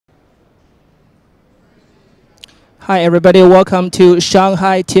Hi everybody, welcome to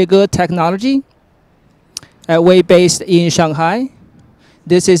Shanghai Tiege Technology. We're based in Shanghai.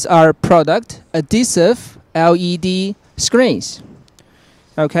 This is our product, Adhesive LED screens.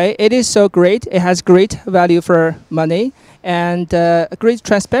 Okay, it is so great. It has great value for money and a great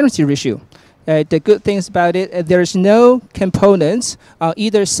transparency ratio. The good things about it, there's no components on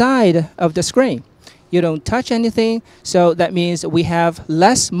either side of the screen. You don't touch anything, so that means we have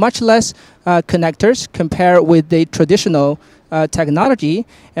much less connectors compared with the traditional technology,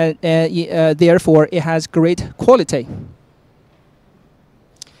 and therefore it has great quality.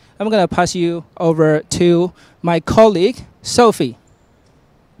 I'm going to pass you over to my colleague, Sophie.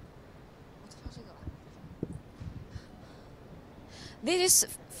 This is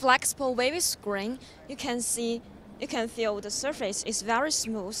flexible wavy screen. You can feel the surface is very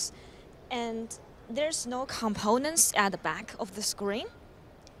smooth, and there's no components at the back of the screen.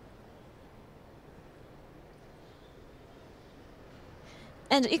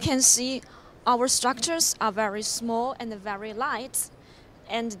 And you can see our structures are very small and very light,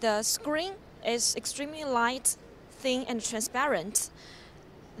 and the screen is extremely light, thin, and transparent.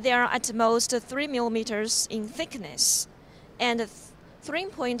 They are at most 3 millimeters in thickness and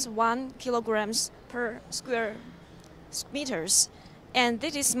 3.1 kilograms per square meters. And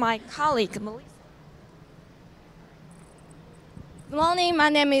this is my colleague, Melissa. Good morning, my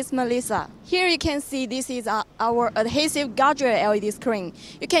name is Melissa. Here you can see this is our adhesive guardrail LED screen.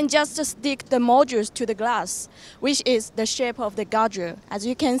 You can just stick the modules to the glass, which is the shape of the guardrail. As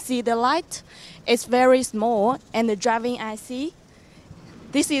you can see, the light is very small and the driving IC.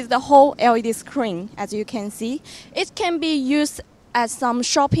 This is the whole LED screen, as you can see. It can be used at some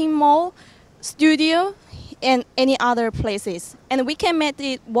shopping mall, studio, and any other places. And we can make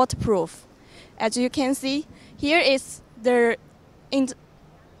it waterproof. As you can see, here is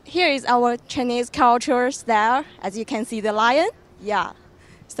our Chinese culture style. As you can see, the lion. Yeah.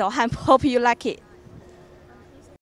 So I hope you like it.